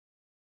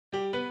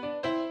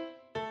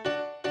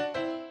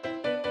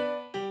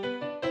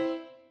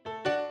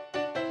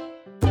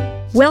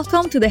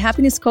Welcome to the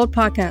Happiness Code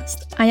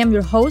podcast. I am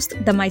your host,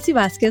 Damaisi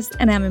Vasquez,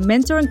 and I am a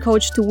mentor and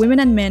coach to women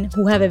and men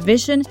who have a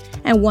vision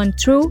and want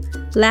true,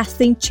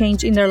 lasting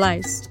change in their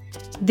lives.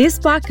 This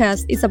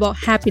podcast is about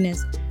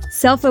happiness,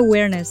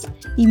 self-awareness,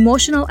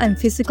 emotional and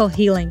physical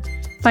healing,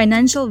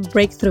 financial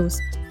breakthroughs,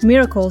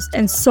 miracles,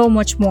 and so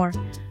much more.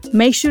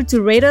 Make sure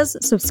to rate us,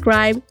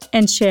 subscribe,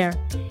 and share.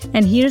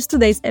 And here's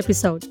today's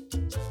episode.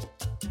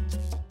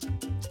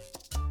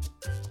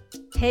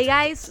 Hey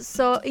guys,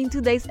 so in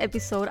today's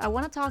episode, I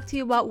want to talk to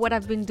you about what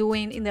I've been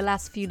doing in the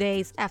last few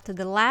days after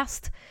the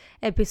last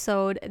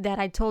episode that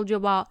I told you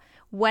about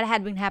what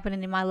had been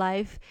happening in my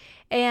life.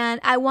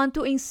 And I want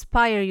to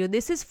inspire you.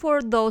 This is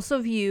for those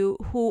of you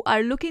who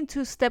are looking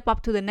to step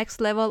up to the next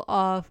level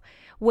of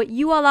what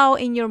you allow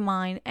in your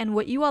mind and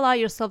what you allow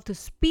yourself to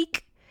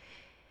speak,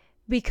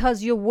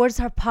 because your words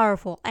are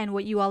powerful and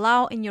what you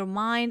allow in your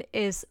mind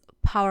is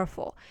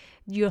powerful.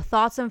 Your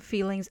thoughts and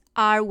feelings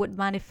are what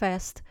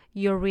manifest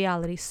your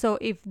reality. So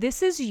if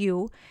this is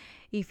you,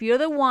 if you're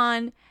the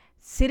one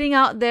sitting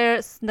out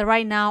there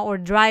right now or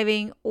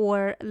driving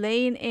or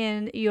laying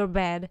in your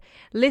bed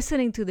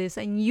listening to this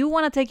and you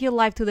want to take your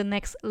life to the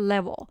next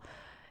level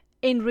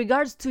in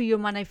regards to your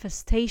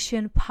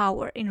manifestation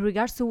power, in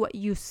regards to what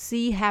you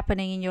see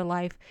happening in your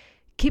life,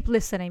 keep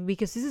listening,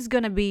 because this is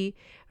going to be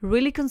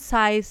really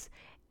concise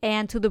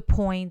and to the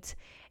point,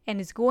 and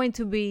it's going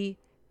to be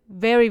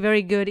very,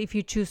 very good if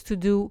you choose to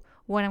do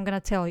what I'm going to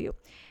tell you.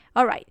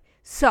 All right.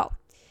 So,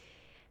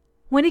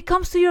 when it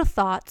comes to your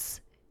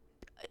thoughts,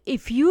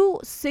 if you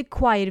sit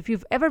quiet, if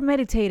you've ever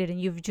meditated and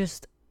you've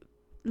just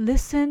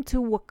listened to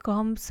what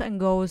comes and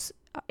goes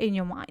in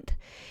your mind,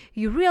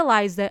 you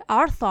realize that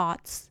our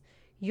thoughts,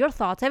 your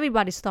thoughts,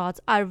 everybody's thoughts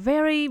are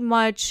very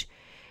much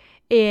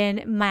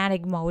in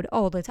manic mode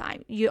all the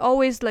time. You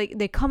always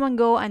they come and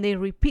go and they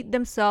repeat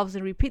themselves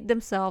and repeat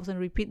themselves and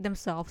repeat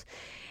themselves.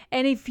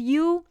 And if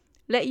you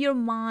let your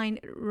mind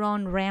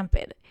run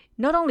rampant,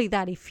 not only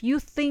that, if you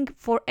think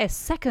for a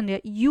second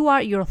that you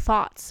are your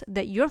thoughts,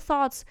 that your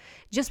thoughts,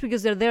 just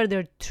because they're there,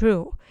 they're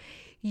true,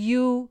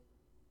 you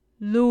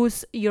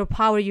lose your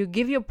power. You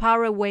give your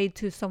power away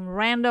to some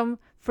random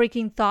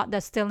freaking thought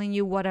that's telling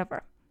you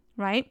whatever,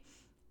 right?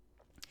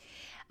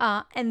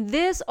 And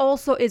this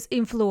also is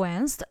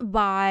influenced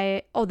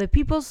by other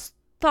people's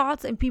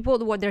thoughts and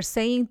what they're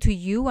saying to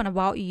you and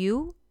about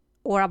you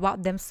or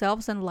about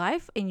themselves and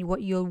life, and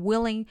what you're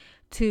willing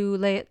to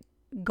let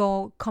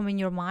go come in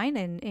your mind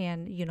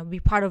and be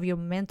part of your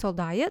mental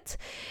diet.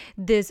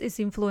 This is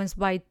influenced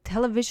by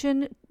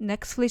television,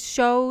 Netflix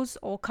shows,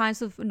 all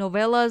kinds of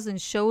novellas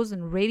and shows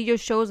and radio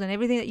shows and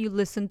everything that you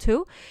listen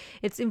to.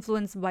 It's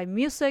influenced by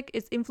music.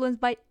 It's influenced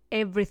by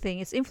everything.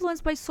 It's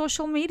influenced by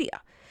social media.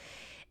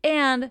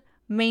 And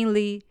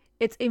mainly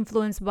it's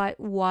influenced by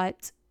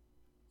what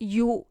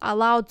you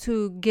allowed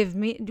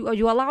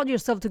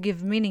yourself to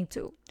give meaning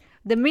to.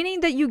 The meaning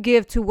that you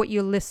give to what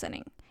you're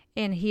listening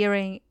and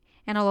hearing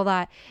and all of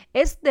that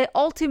is the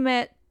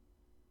ultimate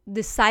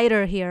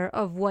decider here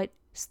of what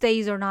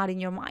stays or not in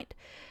your mind.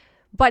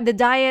 But the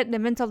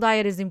mental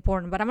diet is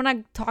important. But I'm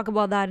going to talk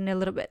about that in a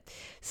little bit.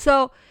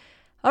 So,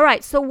 all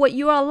right. So what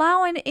you're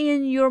allowing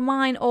in your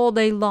mind all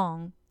day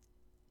long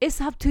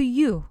is up to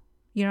you.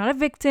 You're not a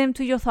victim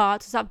to your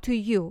thoughts. It's up to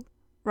you,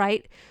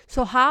 right?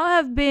 So how I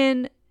have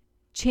been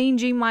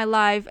changing my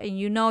life, and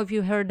if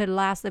you heard the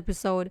last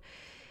episode,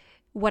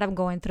 what I'm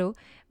going through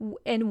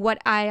and what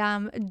I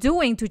am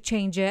doing to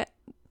change it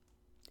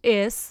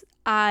is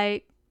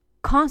I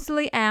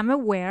constantly am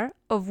aware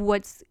of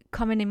what's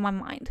coming in my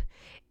mind,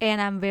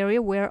 and I'm very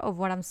aware of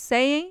what I'm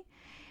saying,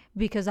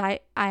 because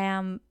I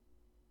am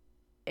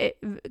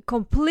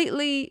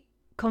completely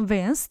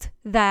convinced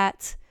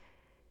that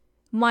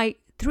my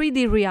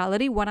 3D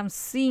reality, what I'm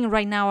seeing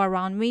right now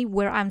around me,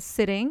 where I'm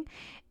sitting,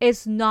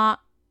 is not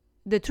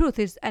the truth.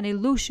 Is an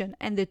illusion,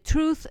 and the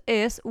truth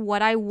is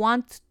what I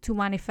want to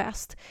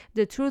manifest.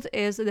 The truth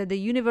is that the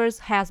universe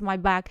has my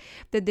back,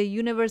 that the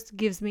universe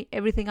gives me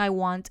everything I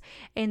want,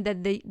 and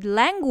that the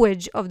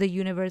language of the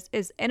universe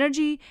is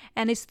energy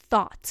and is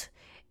thought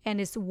and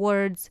is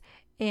words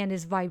and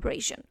is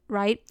vibration,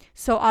 right?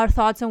 So our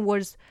thoughts and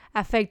words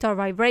affect our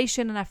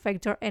vibration and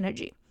affect our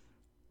energy.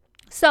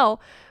 So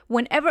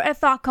whenever a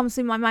thought comes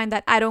in my mind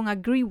that I don't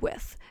agree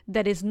with,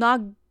 that is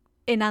not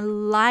in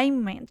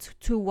alignment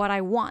to what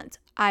I want,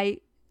 I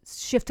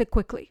shift it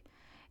quickly.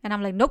 And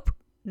I'm like, nope,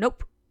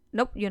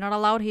 you're not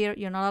allowed here.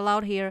 You're not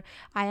allowed here.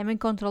 I am in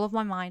control of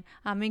my mind.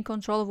 I'm in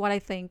control of what I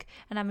think,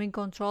 and I'm in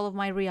control of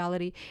my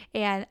reality.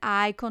 And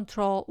I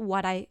control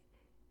what I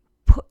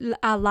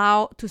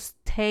allow to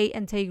stay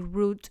and take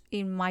root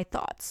in my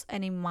thoughts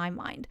and in my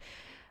mind.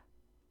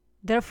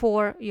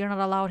 Therefore, you're not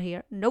allowed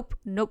here. Nope.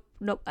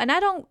 And I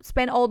don't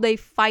spend all day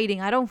fighting.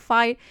 I don't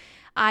fight.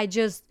 I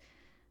just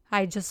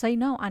say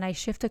no, and I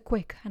shift it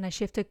quick.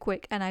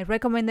 And I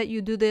recommend that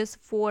you do this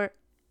for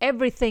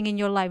everything in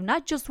your life,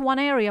 not just one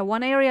area.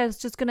 One area is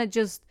just going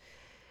to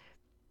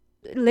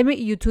limit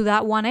you to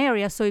that one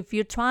area. So if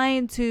you're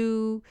trying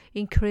to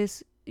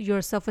increase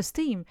your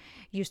self-esteem,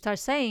 you start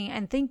saying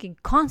and thinking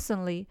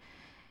constantly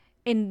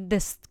in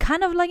this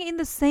kind of like in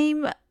the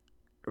same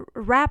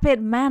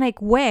rapid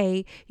manic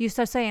way, you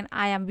start saying,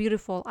 I am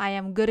beautiful, I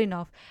am good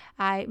enough,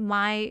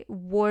 my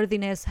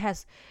worthiness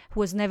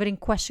was never in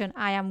question,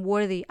 I am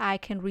worthy, I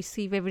can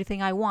receive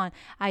everything I want,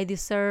 I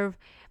deserve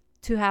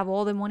to have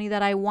all the money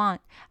that I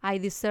want, I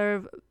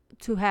deserve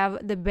to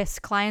have the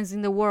best clients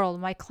in the world,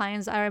 my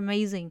clients are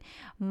amazing,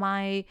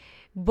 my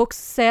books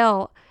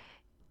sell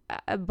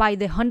by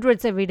the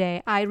hundreds every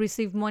day. I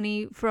receive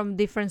money from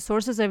different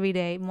sources every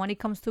day. Money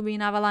comes to me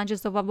in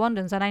avalanches of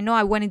abundance. And I know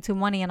I went into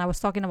money and I was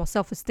talking about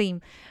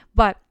self-esteem,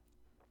 but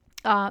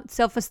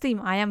self-esteem,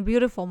 I am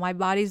beautiful, my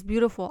body is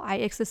beautiful, I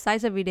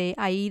exercise every day,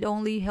 I eat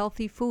only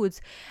healthy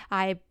foods,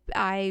 I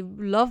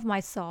love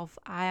myself,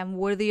 I am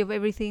worthy of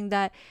everything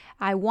that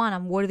I want,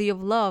 I'm worthy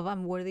of love,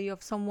 I'm worthy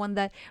of someone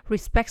that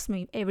respects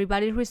me,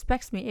 everybody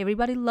respects me,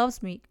 everybody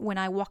loves me. When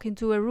I walk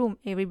into a room,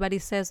 everybody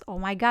says, oh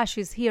my gosh,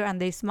 she's here, and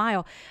they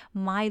smile.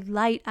 My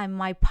light and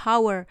my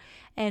power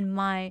and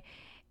my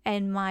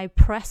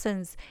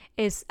presence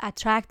is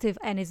attractive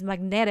and is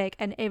magnetic,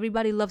 and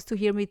everybody loves to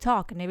hear me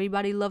talk, and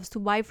everybody loves to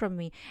buy from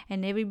me,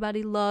 and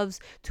everybody loves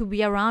to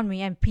be around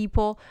me, and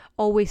people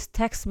always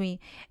text me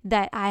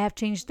that I have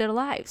changed their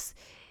lives.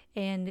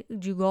 And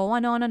you go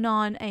on and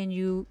on, and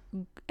you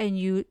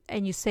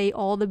say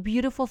all the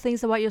beautiful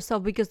things about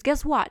yourself, because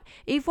guess what?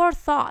 If our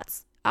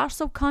thoughts, our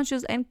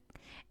subconscious and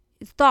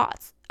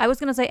thoughts, I was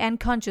gonna say and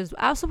conscious,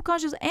 our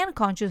subconscious and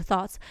conscious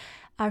thoughts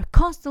are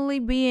constantly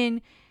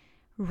being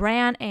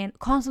ran and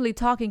constantly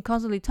talking,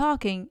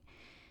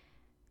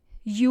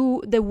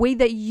 the way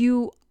that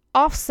you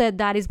offset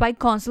that is by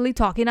constantly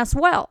talking as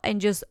well,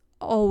 and just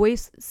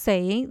always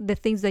saying the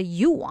things that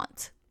you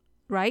want,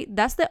 right?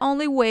 That's the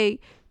only way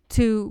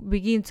to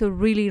begin to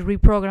really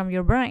reprogram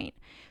your brain.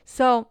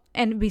 So,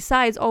 and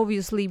besides,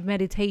 obviously,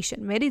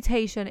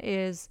 meditation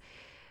is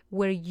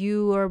where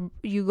you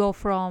go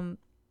from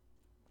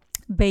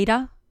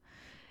beta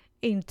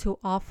into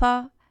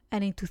alpha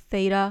and into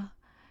theta,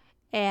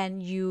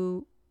 and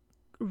you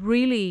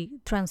really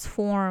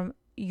transform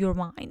your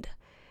mind.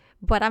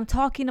 But I'm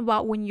talking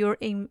about when you're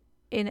in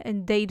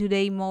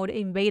day-to-day mode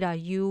in beta,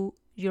 your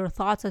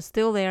thoughts are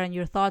still there, and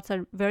your thoughts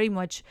are very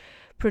much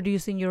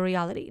producing your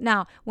reality.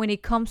 Now, when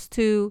it comes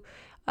to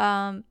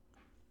your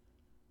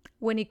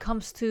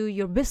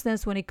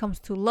business, when it comes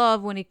to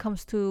love, when it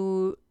comes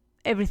to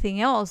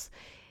everything else,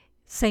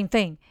 same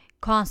thing,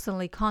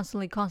 constantly,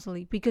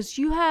 because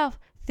you have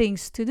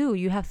things to do,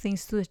 you have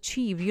things to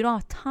achieve. You don't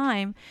have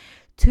time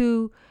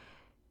to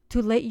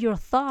let your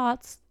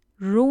thoughts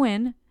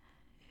ruin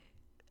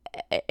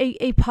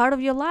a part of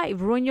your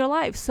life, ruin your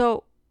life.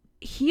 So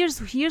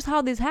here's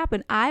how this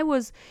happened. I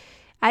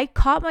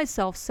caught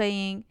myself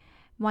saying,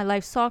 my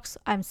life sucks,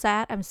 I'm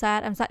sad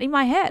in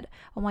my head.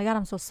 Oh my God,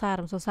 I'm so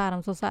sad.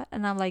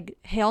 And I'm like,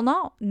 hell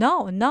no,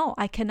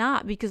 I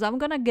cannot, because I'm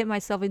gonna get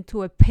myself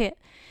into a pit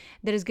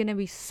that is gonna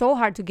be so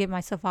hard to get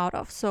myself out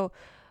of. So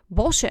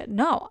bullshit,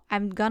 no,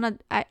 I'm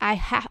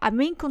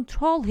in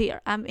control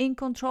here.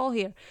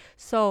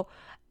 So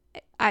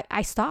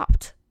I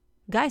stopped.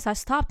 Guys, I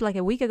stopped like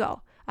a week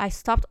ago. I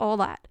stopped all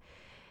that.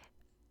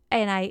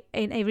 And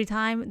every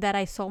time that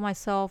I found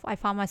myself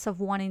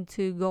wanting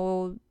to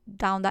go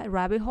down that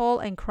rabbit hole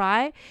and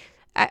cry.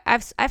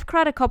 I've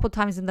cried a couple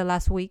times in the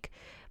last week,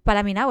 but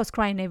I mean, I was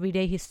crying every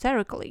day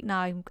hysterically.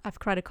 Now I've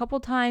cried a couple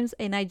times,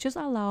 and I just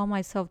allow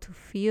myself to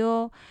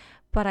feel,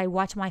 but I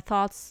watch my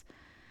thoughts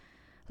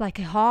like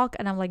a hawk,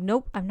 and I'm like,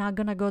 nope, I'm not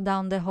gonna go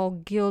down the whole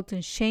guilt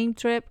and shame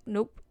trip.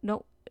 Nope,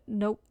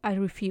 I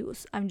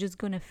refuse. I'm just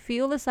gonna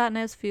feel the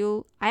sadness,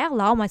 I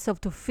allow myself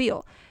to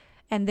feel,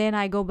 and then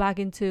I go back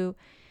into,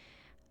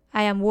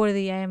 I am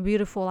worthy, I am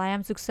beautiful, I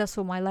am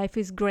successful, my life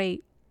is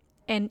great.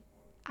 And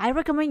I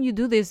recommend you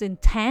do this in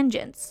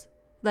tangents.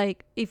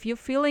 Like if you're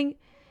feeling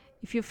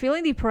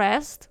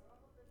depressed,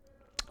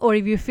 or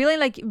if you're feeling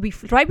like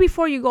right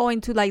before you go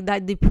into like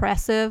that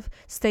depressive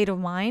state of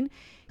mind,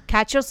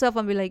 catch yourself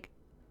and be like,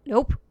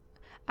 nope,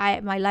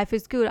 my life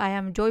is good, I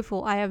am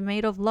joyful, I am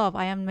made of love,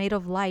 I am made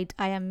of light,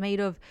 I am made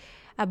of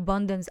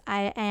abundance,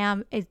 I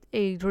am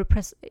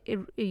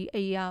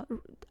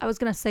I was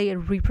gonna say a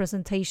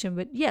representation,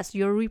 but yes,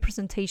 you're a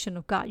representation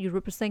of God. You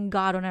represent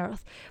God on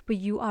earth, but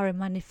you are a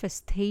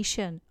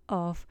manifestation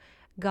of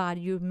God.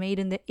 You're made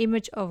in the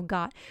image of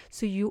God,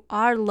 so you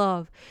are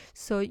love,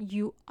 so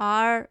you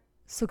are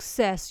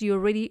success. You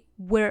already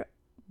were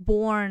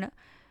born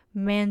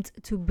meant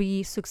to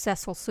be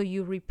successful. So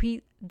you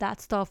repeat that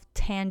stuff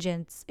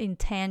in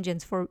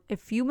tangents for a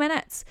few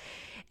minutes.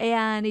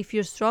 And if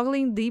you're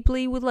struggling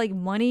deeply with like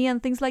money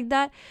and things like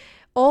that,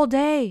 all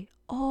day,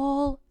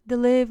 all the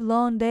live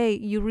long day,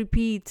 you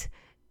repeat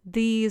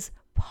these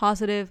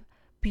positive,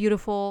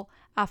 beautiful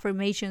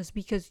affirmations,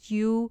 because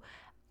you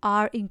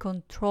are in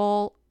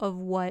control of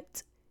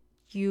what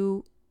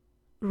you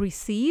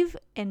receive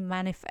and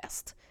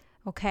manifest.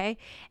 Okay?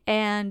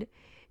 And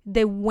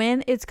the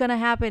when it's gonna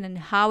happen and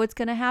how it's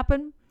gonna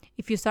happen,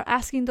 if you start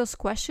asking those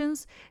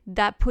questions,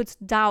 that puts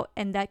doubt,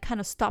 and that kind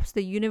of stops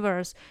the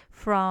universe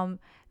from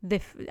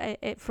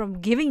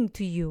giving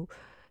to you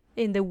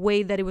in the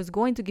way that it was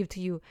going to give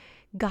to you.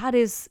 God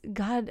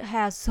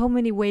has so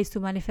many ways to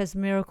manifest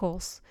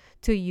miracles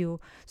to you.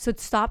 So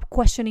stop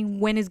questioning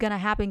when it's gonna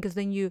happen, because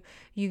then you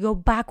go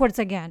backwards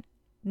again.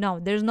 No,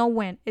 there's no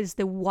when. It's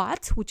the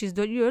what, which is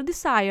your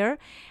desire,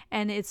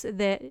 and it's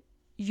the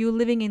you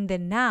living in the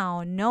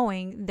now,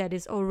 knowing that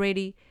it's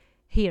already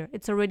here.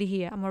 It's already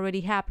here. I'm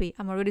already happy.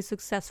 I'm already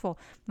successful.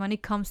 Money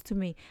comes to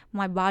me.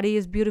 My body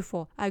is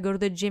beautiful. I go to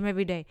the gym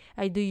every day.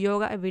 I do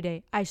yoga every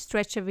day. I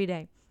stretch every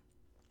day.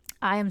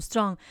 I am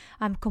strong.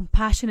 I'm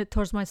compassionate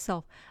towards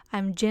myself.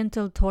 I'm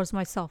gentle towards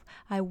myself.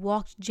 I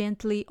walk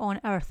gently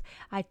on earth.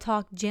 I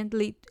talk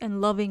gently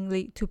and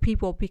lovingly to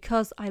people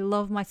because I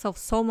love myself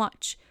so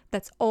much.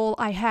 That's all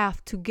I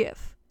have to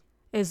give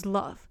is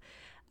love.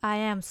 I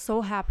am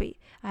so happy.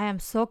 I am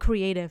so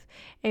creative.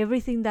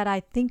 Everything that I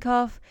think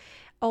of,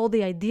 all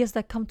the ideas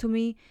that come to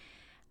me,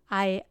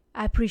 I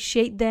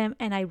appreciate them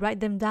and I write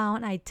them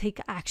down. I take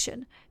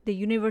action. The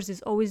universe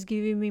is always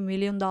giving me $1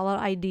 million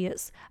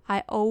ideas.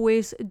 I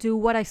always do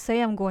what I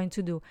say I'm going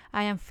to do.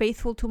 I am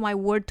faithful to my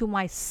word to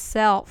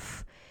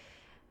myself.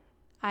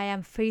 I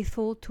am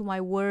faithful to my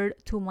word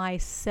to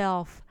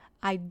myself.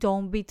 I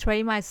don't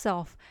betray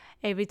myself.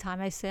 Every time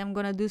I say I'm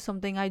going to do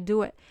something, I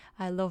do it.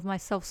 I love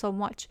myself so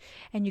much.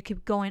 And you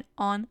keep going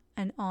on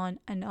and on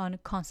and on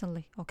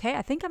constantly. Okay?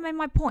 I think I made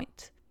my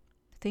point.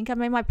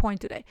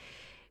 Today.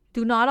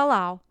 Do not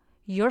allow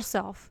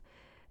yourself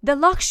the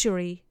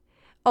luxury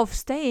of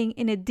staying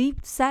in a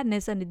deep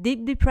sadness and a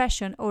deep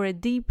depression or a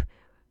deep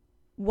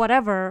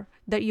whatever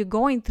that you're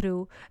going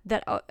through.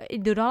 That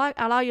do not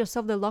allow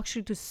yourself the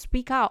luxury to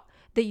speak out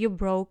that you're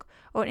broke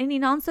or any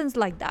nonsense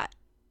like that.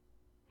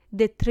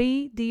 The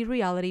 3D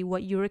reality,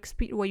 what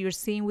you're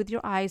seeing with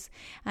your eyes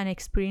and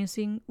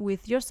experiencing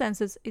with your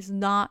senses, is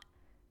not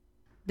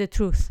the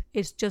truth.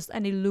 It's just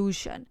an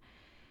illusion.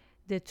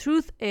 The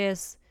truth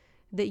is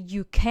that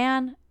you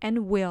can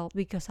and will,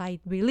 because I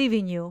believe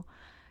in you,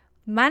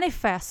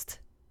 manifest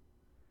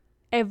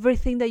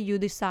everything that you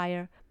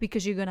desire,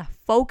 because you're going to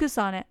focus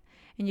on it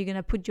and you're going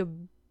to put your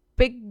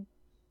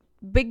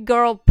big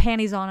girl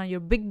panties on and your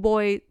big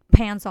boy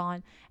pants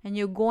on, and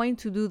you're going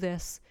to do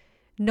this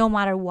no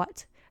matter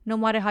what, no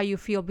matter how you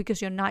feel, because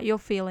you're not your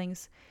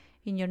feelings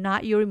and you're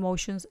not your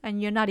emotions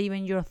and you're not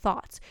even your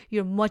thoughts.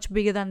 You're much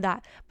bigger than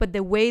that. But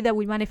the way that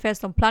we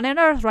manifest on planet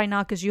Earth right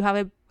now, because you have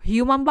a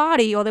human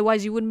body,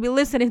 otherwise you wouldn't be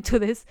listening to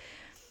this,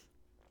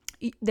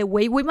 the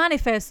way we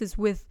manifest is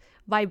with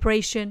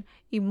vibration,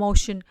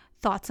 emotion,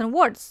 thoughts, and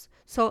words.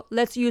 So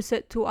let's use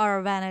it to our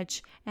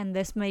advantage and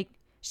let's make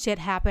shit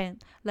happen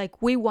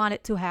like we want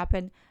it to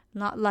happen,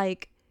 not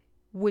like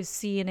we're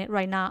seeing it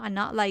right now, and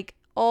not like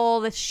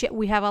all the shit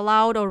we have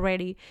allowed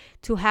already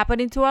to happen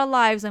into our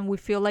lives, and we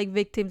feel like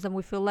victims and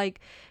we feel like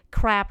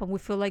crap and we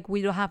feel like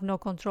we don't have no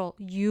control.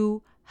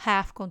 You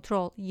have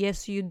control.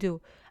 Yes, you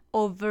do,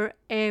 over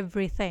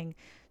everything.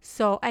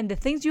 So, and the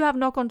things you have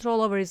no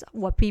control over is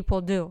what people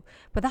do,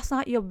 but that's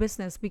not your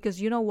business, because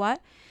you know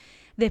what?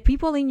 The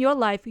people in your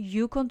life,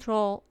 you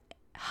control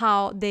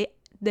how they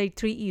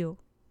treat you,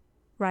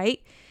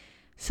 right?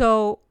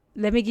 So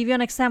let me give you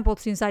an example,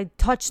 since I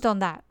touched on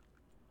that.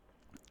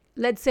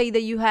 Let's say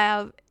that you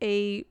have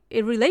a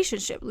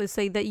relationship. Let's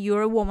say that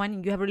you're a woman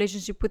and you have a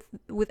relationship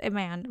with a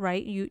man,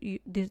 right?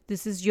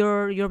 This is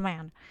your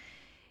man.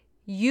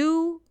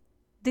 You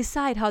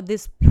decide how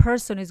this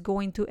person is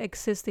going to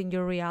exist in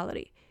your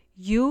reality.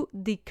 You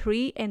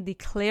decree and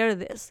declare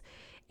this,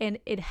 and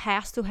it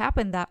has to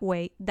happen that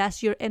way.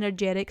 That's your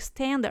energetic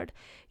standard.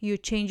 You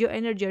change your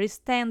energetic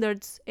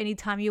standards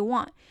anytime you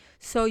want.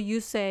 So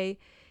you say,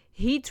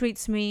 he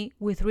treats me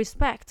with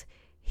respect.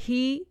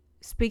 He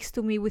speaks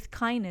to me with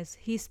kindness.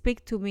 He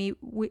speaks to me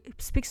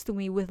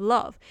with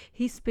love.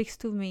 He speaks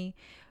to me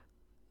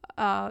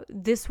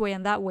this way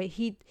and that way.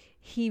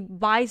 He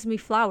buys me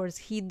flowers.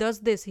 He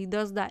does this. He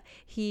does that.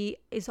 He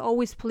is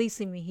always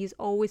pleasing me. He's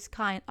always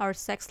kind. Our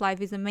sex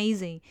life is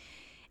amazing.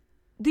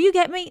 Do you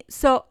get me?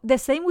 So the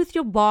same with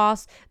your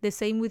boss, the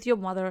same with your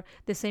mother,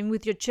 the same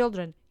with your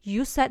children.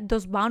 You set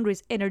those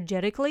boundaries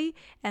energetically,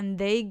 and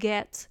they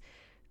get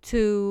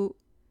to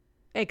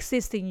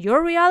exist in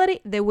your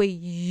reality the way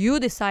you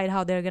decide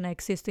how they're going to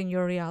exist in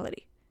your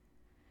reality.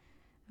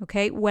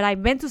 Okay? What I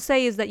meant to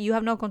say is that you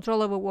have no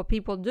control over what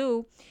people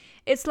do.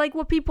 It's like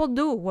what people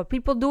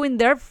do in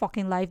their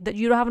fucking life, that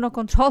you don't have no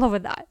control over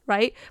that,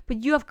 right?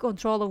 But you have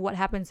control of what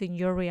happens in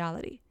your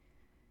reality.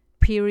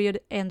 Period.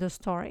 End of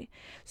story.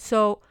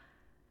 So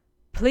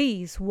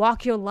please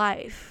walk your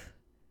life.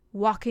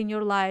 Walk in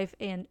your life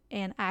and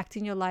act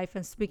in your life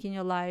and speak in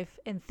your life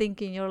and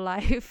think in your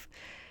life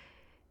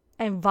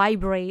and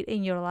vibrate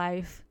in your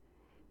life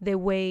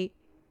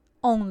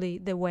only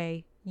the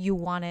way you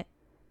want it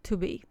to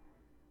be.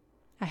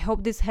 I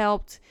hope this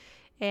helped.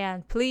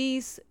 And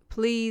please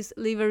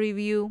leave a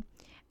review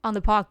on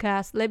the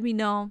podcast. Let me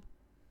know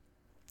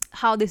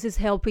how this is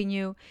helping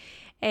you.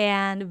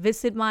 and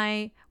visit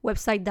my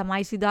website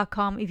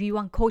damaisi.com. If you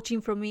want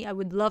coaching from me, I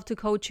would love to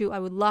coach you. I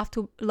would love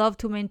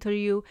to mentor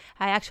you.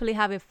 I actually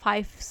have a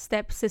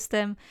 5-step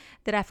system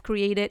that I've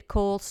created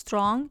called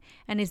Strong,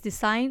 and it's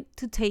designed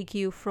to take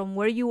you from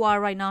where you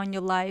are right now in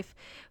your life,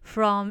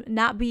 from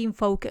not being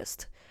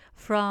focused,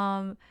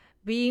 from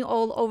being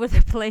all over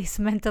the place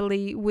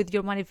mentally with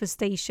your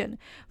manifestation,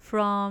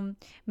 from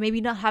maybe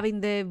not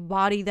having the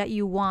body that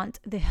you want,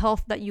 the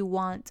health that you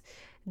want,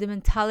 the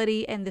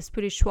mentality and the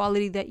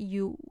spirituality that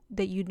you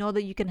know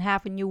that you can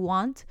have and you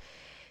want,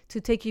 to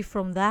take you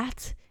from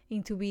that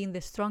into being the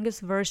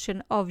strongest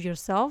version of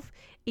yourself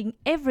in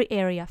every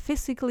area,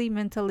 physically,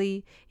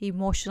 mentally,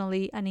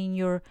 emotionally, and in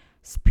your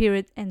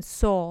spirit and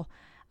soul.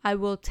 I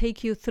will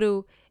take you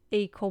through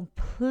a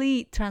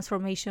complete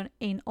transformation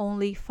in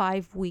only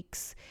 5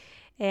 weeks.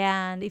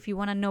 And if you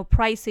want to know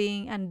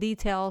pricing and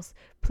details,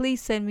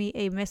 please send me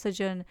a message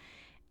on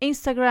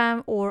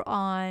Instagram or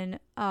on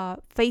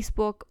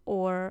Facebook,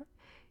 or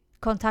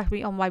contact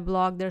me on my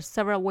blog. There's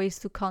several ways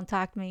to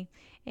contact me,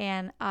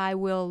 and I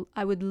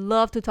would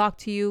love to talk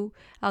to you.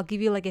 I'll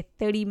give you like a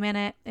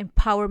 30-minute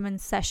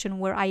empowerment session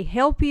where I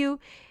help you,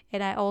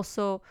 and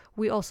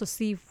we also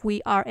see if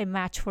we are a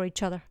match for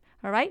each other.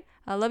 All right,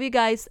 I love you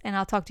guys, and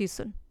I'll talk to you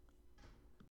soon.